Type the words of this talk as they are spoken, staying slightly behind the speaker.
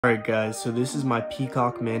Alright guys, so this is my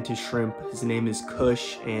Peacock Mantis Shrimp. His name is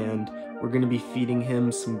Kush, and we're going to be feeding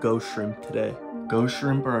him some ghost shrimp today. Ghost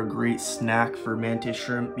shrimp are a great snack for mantis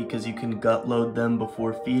shrimp because you can gut load them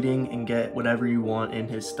before feeding and get whatever you want in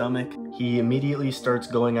his stomach. He immediately starts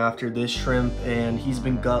going after this shrimp, and he's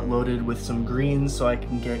been gut loaded with some greens so I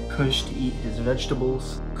can get Kush to eat his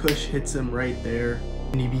vegetables. Kush hits him right there,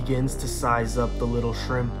 and he begins to size up the little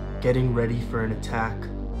shrimp, getting ready for an attack.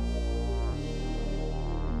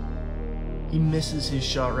 He misses his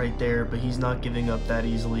shot right there, but he's not giving up that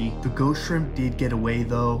easily. The ghost shrimp did get away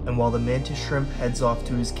though, and while the mantis shrimp heads off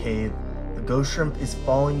to his cave, the ghost shrimp is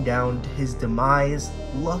falling down to his demise,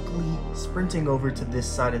 luckily sprinting over to this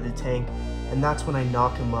side of the tank, and that's when I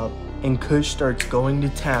knock him up, and Kush starts going to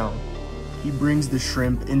town. He brings the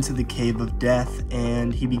shrimp into the cave of death,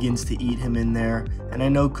 and he begins to eat him in there, and I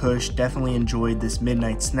know Kush definitely enjoyed this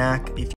midnight snack.